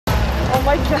Oh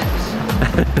my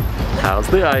gosh. How's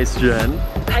the ice, Jen?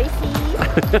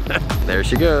 Icy. There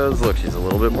she goes. Look, she's a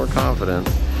little bit more confident.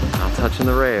 Not touching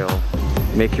the rail.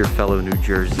 Make your fellow New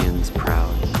Jerseyans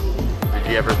proud.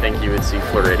 Did you ever think you would see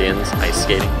Floridians ice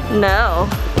skating? No.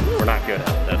 We're not good at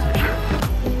it, that's for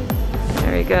sure.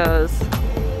 There he goes.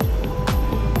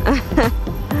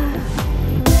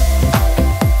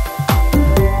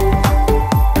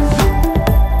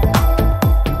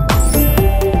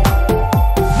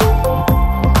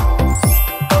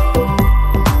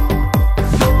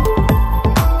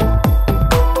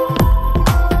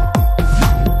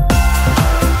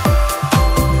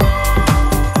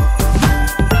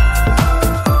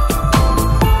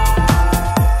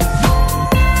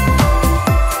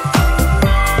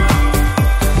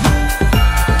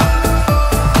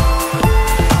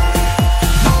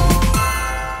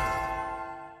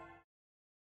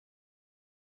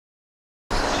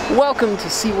 Welcome to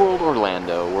SeaWorld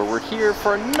Orlando, where we're here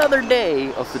for another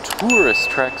day of the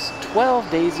Tourist Trek's 12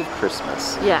 Days of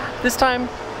Christmas. Yeah. This time,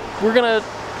 we're gonna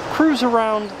cruise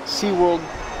around SeaWorld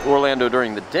Orlando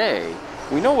during the day.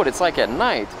 We know what it's like at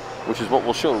night, which is what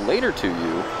we'll show later to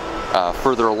you,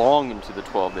 further along into the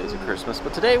 12 Days of Christmas.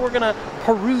 But today we're gonna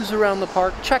peruse around the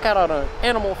park, check out our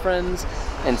animal friends,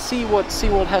 and see what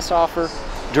SeaWorld has to offer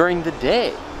during the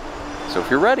day. So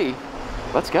if you're ready,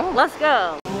 let's go. Let's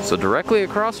go. So directly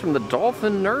across from the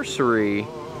Dolphin Nursery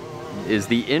is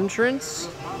the entrance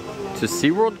to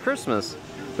SeaWorld Christmas.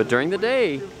 But during the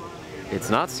day,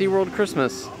 it's not SeaWorld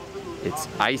Christmas, it's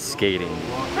ice skating.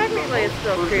 Technically it's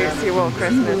still SeaWorld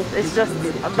Christmas. It's just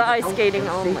the ice skating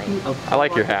only. I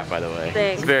like your hat, by the way.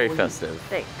 Thanks. It's very festive.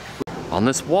 Thanks. On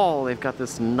this wall, they've got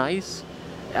this nice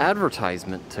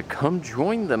advertisement to come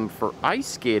join them for ice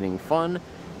skating fun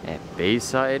at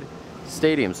Bayside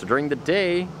Stadium. So during the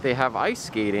day they have ice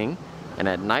skating, and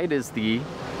at night is the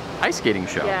ice skating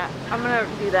show. Yeah, I'm gonna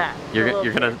do that.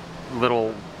 You're gonna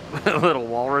little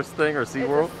walrus thing or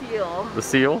SeaWorld? It's a seal. The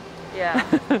seal? Yeah,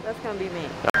 that's gonna be me.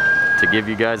 To give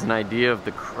you guys an idea of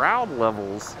the crowd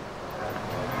levels,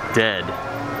 dead.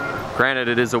 Granted,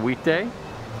 it is a weekday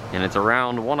and it's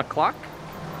around 1 o'clock.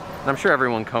 And I'm sure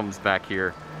everyone comes back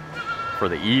here for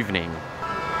the evening.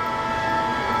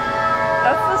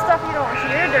 That's the stuff you don't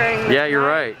hear during the Yeah, you're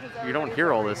night, right. You don't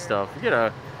hear all this stuff. You get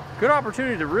a good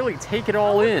opportunity to really take it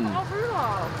all in.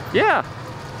 Yeah.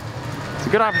 It's a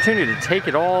good opportunity to take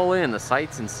it all in, the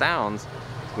sights and sounds,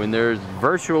 when there's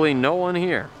virtually no one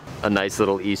here. A nice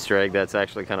little Easter egg that's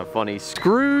actually kind of funny.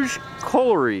 Scrooge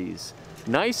Collieries.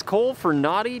 Nice coal for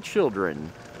naughty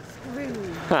children.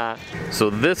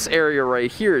 So this area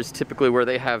right here is typically where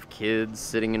they have kids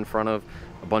sitting in front of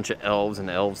a bunch of elves, and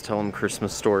elves tell them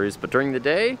Christmas stories. But during the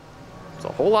day, there's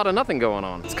a whole lot of nothing going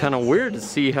on. It's kind of weird to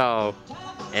see how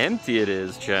empty it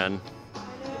is, Jen.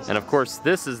 And of course,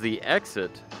 this is the exit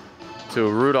to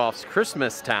Rudolph's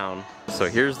Christmas Town. So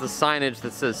here's the signage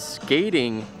that says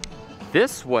skating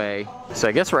this way. So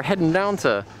I guess we're heading down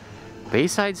to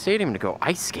Bayside Stadium to go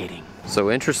ice skating.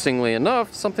 So interestingly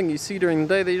enough, something you see during the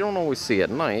day that you don't always see at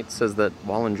night says that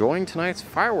while enjoying tonight's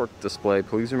firework display,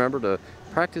 please remember to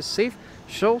practice safe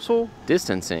social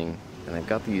distancing. And they've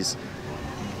got these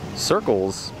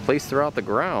circles placed throughout the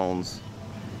grounds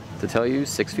to tell you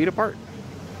 6 feet apart.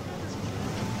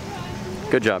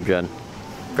 Good job, Jen.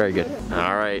 Very good.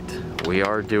 All right, we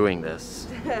are doing this.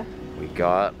 We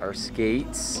got our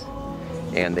skates,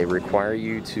 and they require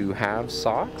you to have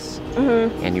socks,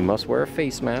 and you must wear a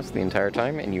face mask the entire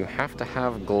time, and you have to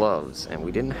have gloves. And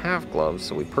we didn't have gloves,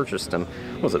 so we purchased them.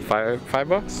 What was it, $5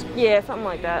 bucks? Yeah, something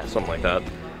like that. Something like that.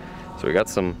 So we got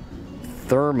some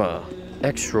Therma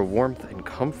extra warmth and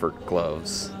comfort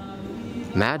gloves.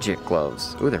 Magic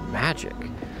gloves. Ooh, they're magic.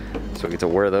 So we get to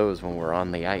wear those when we're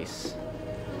on the ice.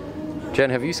 Jen,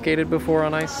 have you skated before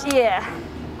on ice? Yeah.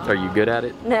 Are you good at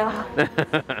it? No.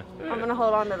 I'm gonna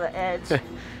hold on to the edge.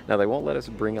 Now they won't let us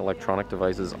bring electronic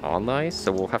devices on the ice,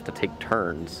 so we'll have to take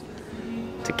turns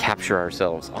to capture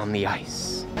ourselves on the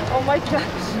ice. Oh my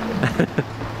gosh.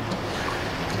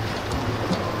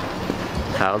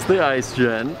 How's the ice,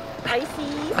 Jen? Icy.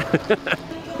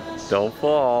 Don't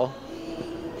fall.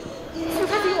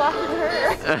 Sometimes you walk with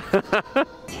her.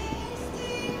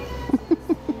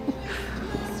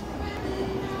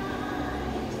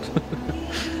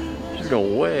 She's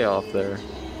going way off there.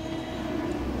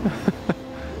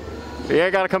 Yeah, I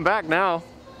gotta come back now.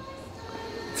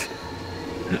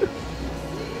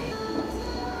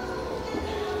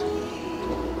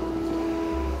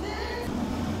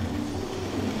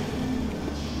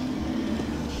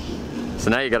 So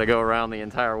now you gotta go around the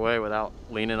entire way without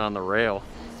leaning on the rail.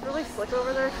 It's really slick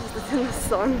over there because it's in the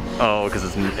sun. Oh,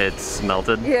 because it's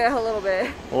melted? Yeah, a little bit.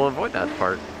 We'll avoid that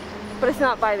part. but it's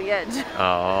not by the edge.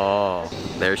 Oh,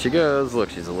 there she goes. Look,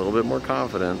 she's a little bit more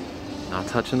confident. Not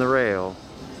touching the rail.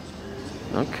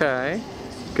 Okay,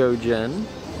 go Jen.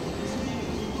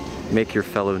 Make your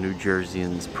fellow New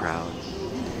Jerseyans proud.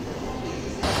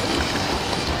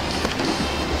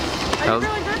 I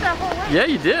really did that whole way. Yeah,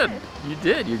 you did. You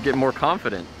did. You're getting more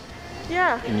confident.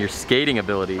 Yeah. In your skating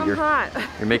ability. I'm hot.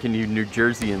 You're making you New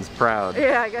Jerseyans proud.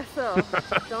 Yeah, I guess so.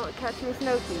 Don't catch me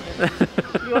snow season.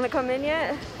 You want to come in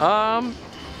yet?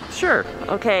 Sure.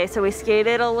 Okay, so we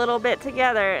skated a little bit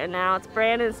together, and now it's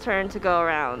Brandon's turn to go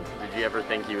around. Did you ever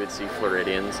think you would see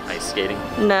Floridians ice skating?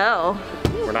 No.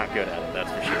 We're not good at it,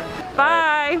 that's for sure.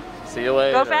 Bye. Right. See you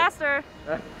later. Go faster.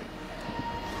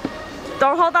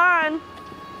 Don't hold on.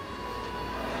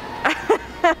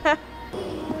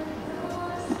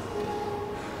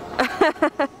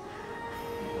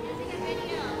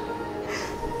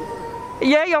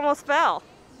 Yeah, you almost fell.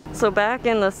 So back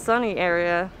in the sunny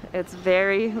area, it's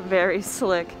very, very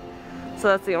slick. So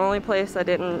that's the only place I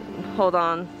didn't hold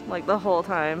on like the whole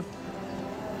time.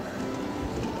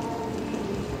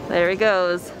 There he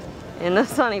goes in the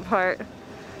sunny part.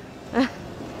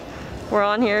 We're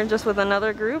on here just with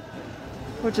another group,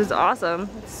 which is awesome.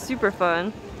 It's super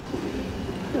fun.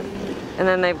 And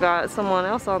then they've got someone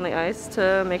else on the ice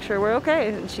to make sure we're okay.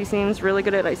 And she seems really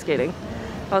good at ice skating.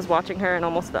 I was watching her and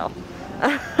almost fell.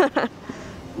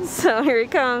 So here he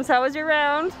comes. How was your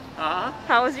round?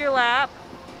 How was your lap?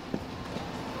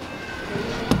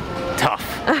 Tough.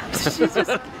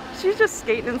 she's just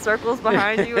skating in circles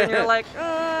behind you, and you're like,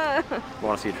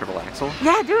 Want to see a triple axel?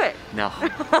 Yeah, do it. No.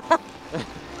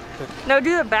 No,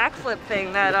 do the backflip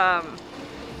thing that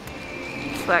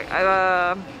it's like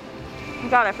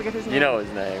God, I forget his name. You know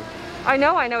his name. I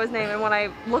know his name, and when I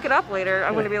look it up later,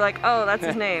 I'm going to be like, oh, that's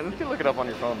his name. You can look it up on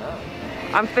your phone now.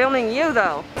 I'm filming you,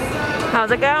 though.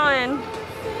 How's it going?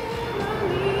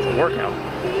 It's a workout.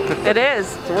 It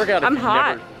is. It's a workout. I'm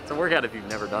hot. It's a workout if you've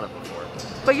never done it before.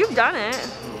 But you've done it.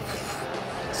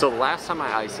 So the last time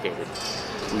I ice skated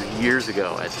was years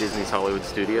ago at Disney's Hollywood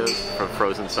Studios for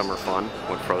Frozen Summer Fun,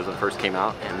 when Frozen first came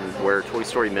out, and where Toy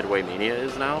Story Midway Mania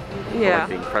is now. Yeah. Like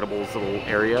the Incredibles little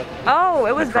area. Oh,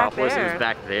 it was back Metropolis, there. It was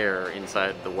back there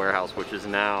inside the warehouse, which is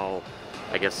now,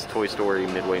 I guess, Toy Story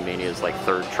Midway Mania's like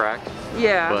third track.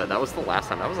 Yeah. But that was the last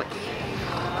time. That was like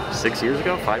 6 years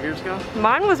ago, 5 years ago.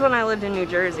 Mine was when I lived in New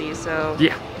Jersey, so.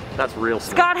 Yeah, that's real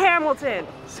smooth. Scott Hamilton.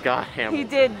 Scott Hamilton. He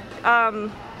did,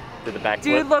 Did the backflip.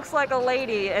 Dude looks like a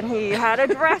lady, and he had a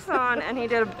dress on, and he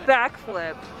did a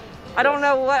backflip. I don't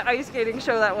know what ice skating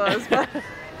show that was, but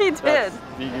he did.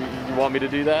 You want me to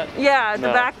do that? Yeah, the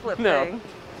No. backflip thing.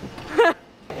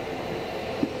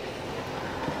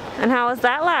 And how was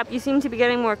that lap? You seem to be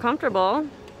getting more comfortable.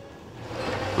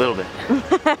 A little bit.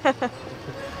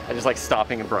 I just like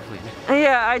stopping abruptly.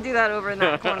 Yeah, I do that over in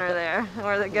that corner there,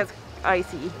 where it gets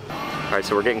icy. All right,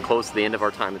 so we're getting close to the end of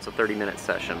our time. It's a 30-minute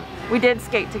session. We did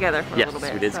skate together for a little bit.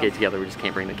 Yes, we did skate together. We just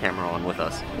can't bring the camera on with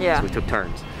us. Yeah. So we took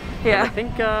turns. Yeah. And I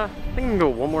think I can go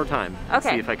one more time.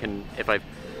 Okay. See if I've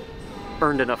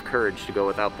earned enough courage to go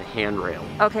without the handrail.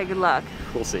 Okay, good luck.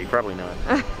 We'll see. Probably not.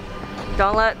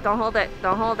 Don't hold it.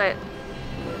 Don't hold it.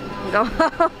 Don't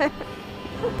hold it.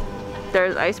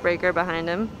 There's icebreaker behind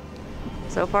him.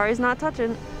 So far he's not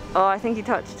touching. Oh, I think he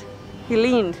touched. He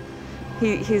leaned.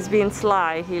 He's being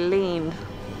sly. He leaned.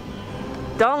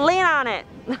 Don't lean on it.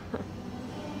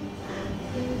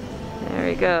 There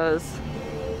he goes.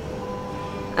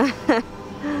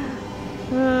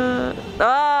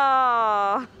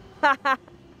 Oh!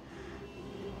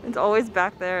 It's always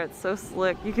back there. It's so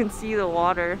slick. You can see the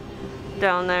water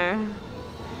down there.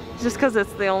 Just because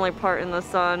it's the only part in the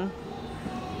sun.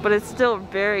 But it's still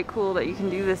very cool that you can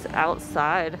do this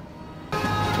outside.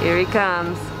 Here he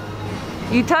comes.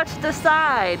 You touched the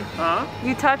side. Huh?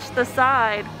 You touched the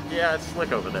side. Yeah, it's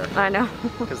slick over there. I know.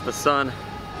 Because the sun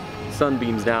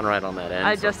beams down right on that end.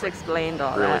 I so just it's like explained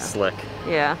all really that. slick.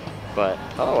 Yeah. But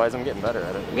otherwise, I'm getting better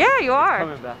at it. Yeah, you are.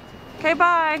 Coming back. Okay,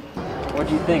 bye. What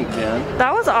do you think, Jen?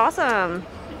 That was awesome.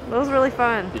 That was really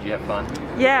fun. Did you have fun?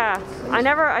 Yeah. I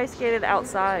never ice skated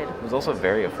outside. It was also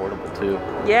very affordable too.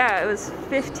 Yeah, it was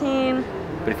 $15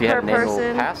 But if you per had an annual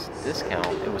person. pass discount,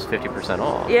 it was 50%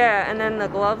 off. Yeah, and then the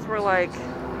gloves were like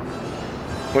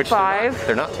Which $5.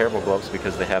 They're not terrible gloves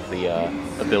because they have the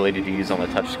ability to use on the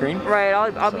touchscreen. Right,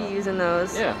 I'll So- be using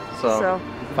those. Yeah, so So.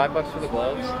 $5 for the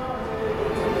gloves.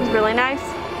 It was really nice.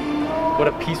 What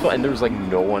a peaceful, and there was like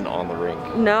no one on the rink.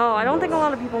 No, I don't think a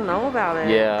lot of people know about it.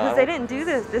 Yeah. Because they didn't do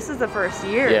this. This is the first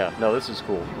year. Yeah, no, this is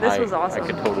cool. This was awesome. I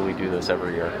could totally do this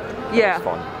every year. Yeah. It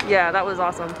was fun. Yeah, that was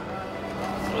awesome.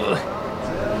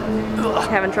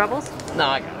 Having troubles? No,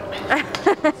 I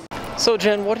got it. So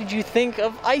Jen, what did you think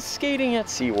of ice skating at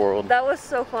SeaWorld? That was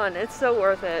so fun. It's so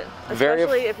worth it.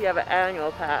 Especially if you have an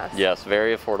annual pass. Yes,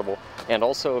 very affordable. And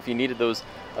also if you needed those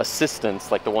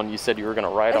assistants, like the one you said you were going to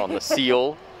ride on, the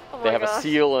seal. Oh they have gosh. a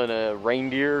seal and a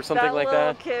reindeer or something like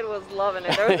that. That little kid was loving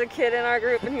it. There was a kid in our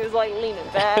group and he was like leaning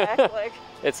back. Like.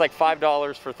 It's like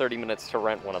 $5 for 30 minutes to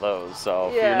rent one of those. So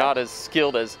if you're not as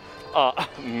skilled as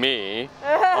me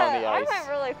on the ice. I went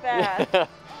really fast.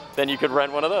 Then you could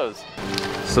rent one of those.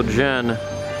 So Jen,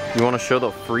 you want to show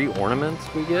the free ornaments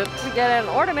we get? We get an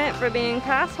ornament for being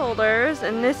pass holders,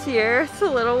 and this year it's a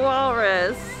little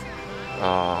walrus.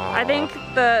 Aww. I think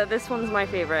this one's my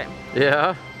favorite.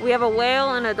 Yeah? We have a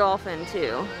whale and a dolphin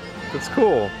too. That's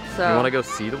cool. So, you want to go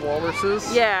see the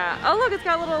walruses? Yeah. Oh look, it's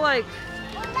got little like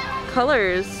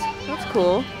colors. That's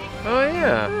cool. Oh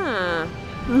yeah. Huh.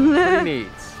 Pretty neat.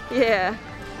 Yeah.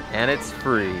 And it's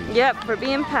free. Yep, for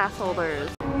being pass holders.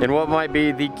 And what might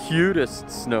be the cutest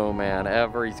snowman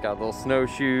ever. He's got little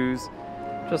snowshoes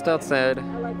just outside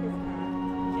I like this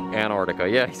hat. Antarctica.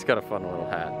 Yeah, he's got a fun little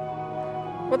hat.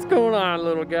 What's going on,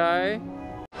 little guy?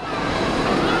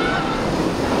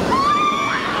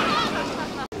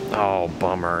 Oh,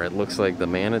 bummer. It looks like the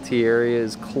manatee area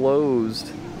is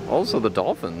closed. Also, the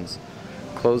dolphins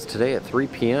closed today at 3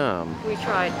 p.m. We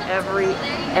tried every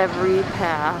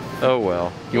path. Oh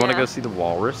well. You want to go see the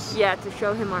walrus? Yeah, to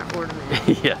show him our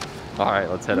ornament. Yeah. All right,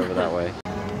 let's head over that way.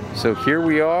 So here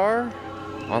we are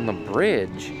on the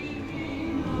bridge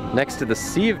next to the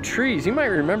Sea of Trees. You might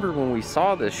remember when we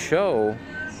saw this show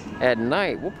at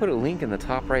night. We'll put a link in the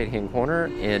top right-hand corner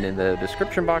and in the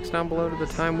description box down below to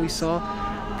the time we saw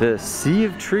the Sea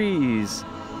of Trees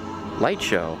light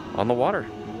show on the water.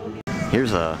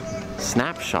 Here's a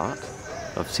snapshot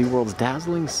of SeaWorld's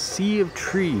dazzling Sea of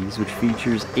Trees, which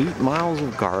features 8 miles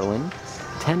of garland,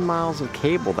 10 miles of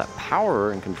cable that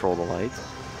power and control the lights.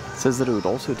 It says that it would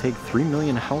also take 3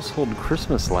 million household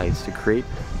Christmas lights to create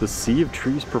the Sea of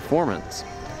Trees performance.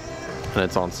 And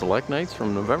it's on select nights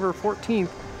from November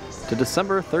 14th to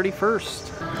December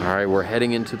 31st. All right, we're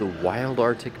heading into the Wild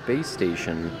Arctic Base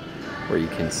Station, where you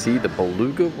can see the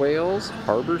beluga whales,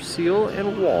 harbor seal,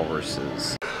 and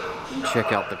walruses.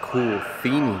 Check out the cool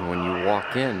theming when you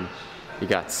walk in. You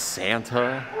got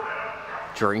Santa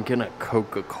drinking a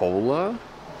Coca-Cola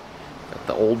at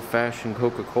the old-fashioned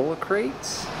Coca-Cola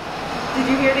crates. Did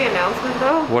you hear the announcement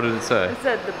though? What did it say? It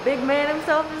said the big man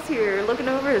himself is here looking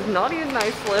over his naughty and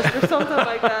nice list or something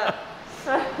like that.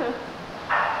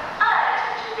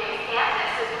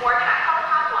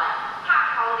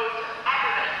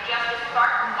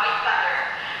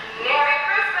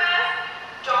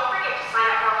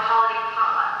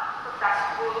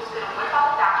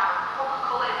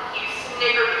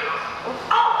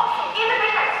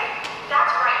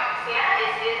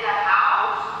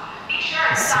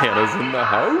 Santa's in the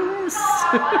house.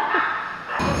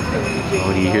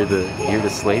 Oh, do you hear the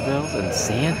sleigh bells and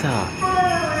Santa?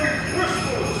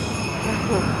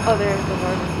 Oh, there's the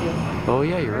harbor seal. Oh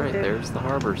yeah, you're right. There's the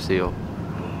harbor seal.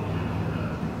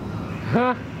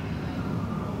 Huh?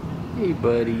 Hey,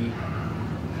 buddy.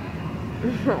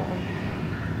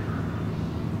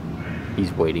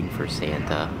 He's waiting for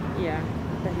Santa. Yeah,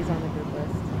 I bet he's on the good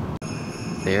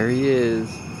list. There he is,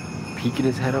 peeking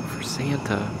his head up for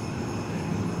Santa.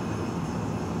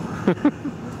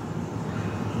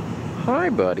 Hi,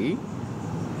 buddy.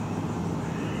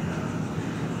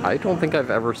 I don't think I've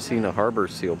ever seen a harbor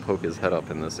seal poke his head up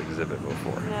in this exhibit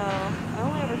before. No, I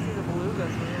only ever see the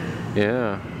belugas. Really.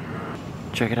 Yeah.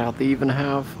 Check it out, they even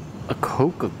have a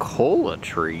Coca-Cola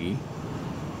tree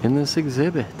in this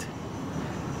exhibit.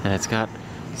 And it's got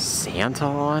Santa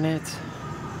on it.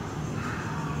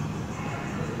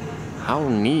 How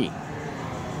neat.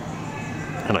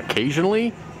 And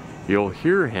occasionally, you'll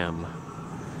hear him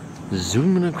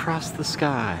zooming across the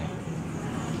sky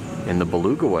in the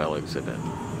beluga whale exhibit.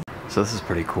 So this is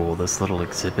pretty cool. This little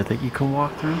exhibit that you can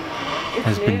walk through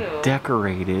has been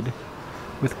decorated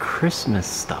with Christmas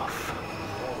stuff.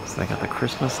 So they got the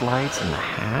Christmas lights and the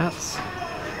hats,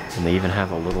 and they even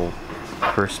have a little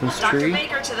Christmas tree. Dr.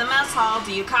 Baker to the mess hall,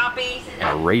 do you copy?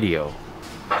 And a radio.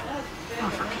 Oh,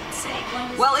 for Pete's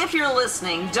sake. Well, if you're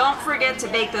listening, don't forget to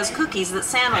bake those cookies that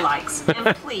Santa likes.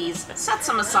 And please, set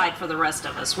some aside for the rest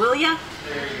of us, will ya?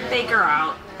 Baker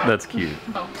out. That's cute.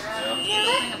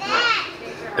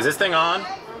 Is this thing on?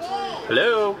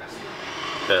 Hello?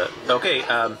 Okay,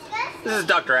 this is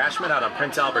Dr. Ashman out on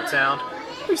Prince Albert Sound.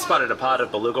 We've spotted a pod of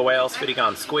beluga whales feeding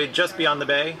on squid just beyond the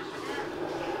bay.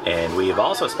 And we've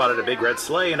also spotted a big red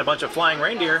sleigh and a bunch of flying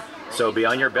reindeer, so be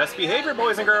on your best behavior,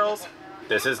 boys and girls.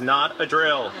 This is not a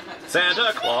drill.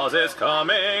 Santa Claus is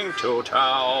coming to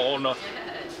town.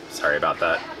 Sorry about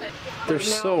that.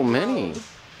 There's so many.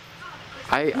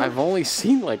 I've only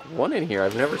seen like one in here.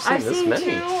 I've never seen this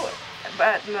many. I've seen 2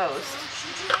 at most.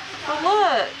 But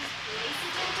look.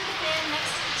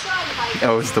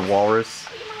 Oh, it's the walrus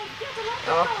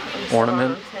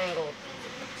ornament.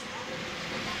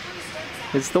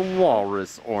 It's the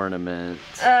walrus ornament.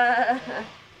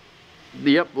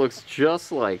 Yep, looks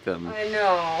just like them. I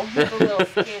know. It's a little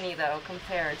skinny though,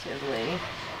 comparatively.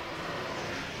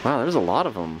 Wow, there's a lot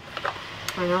of them.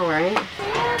 I know, right?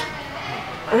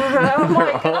 Oh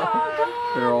my god!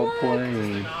 They're all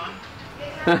playing.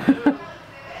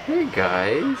 Hey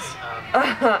guys.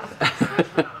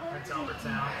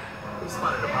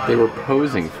 They were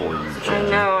posing for you, Jen. I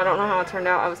know, I don't know how it turned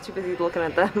out. I was too busy looking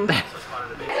at them.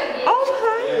 Oh,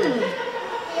 hi!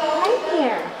 Hi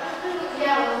there.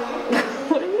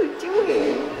 What are you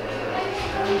doing?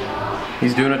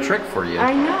 He's doing a trick for you.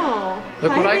 I know.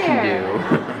 Look hi what there. I can do.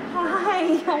 Hi,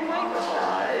 oh my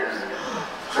gosh.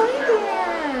 Hi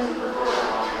there.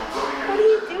 What are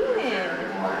you doing?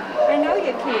 I know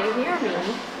you can't hear me.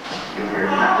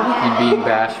 You being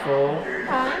bashful?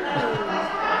 Hi.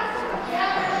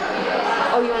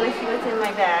 Oh, you want to see what's in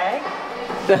my bag?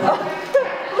 Oh,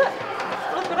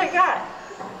 look what I got.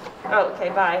 Oh, okay,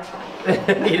 bye.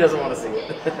 He doesn't want to see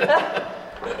it.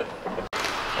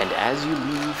 And as you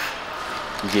leave,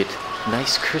 you get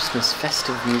nice Christmas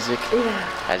festive music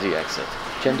as you exit.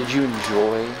 Jen, did you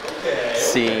enjoy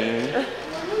seeing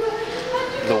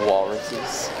the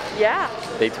walruses? Yeah.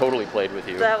 They totally played with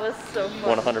you. That was so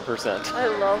fun. 100%. I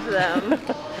love them.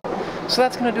 So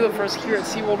that's going to do it for us here at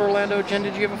SeaWorld Orlando. Jen,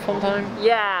 did you have a fun time?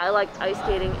 Yeah, I liked ice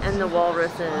skating and the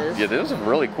walruses. Yeah, this was a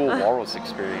really cool walrus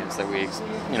experience that we,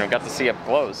 got to see up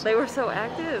close. They were so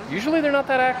active. Usually they're not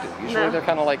that active. Usually No. they're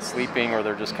kind of like sleeping or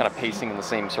they're just kind of pacing in the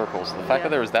same circles. So the fact that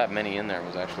there was that many in there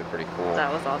was actually pretty cool.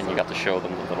 That was awesome. And you got to show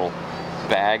them the little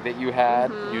bag that you had.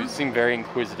 You seemed very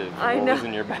inquisitive. I what know. was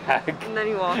in your bag? And then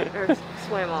he walked, or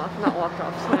swam off. Not walked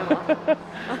off, swam off.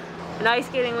 And ice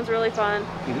skating was really fun.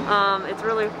 It's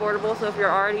really affordable, so if you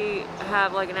already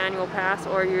have like an annual pass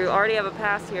or you already have a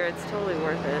pass here, it's totally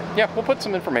worth it. Yeah, we'll put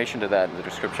some information to that in the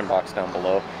description box down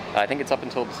below. I think it's up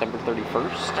until December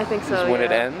 31st. I think so, is when it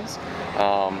yeah. ends.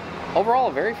 Overall,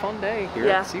 a very fun day here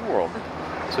at SeaWorld.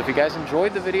 So if you guys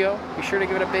enjoyed the video, be sure to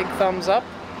give it a big thumbs up.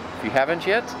 If you haven't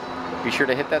yet, be sure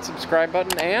to hit that subscribe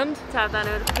button and tap that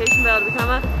notification bell to become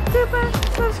a super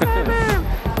subscriber.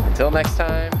 Until next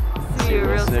time, See you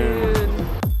real soon.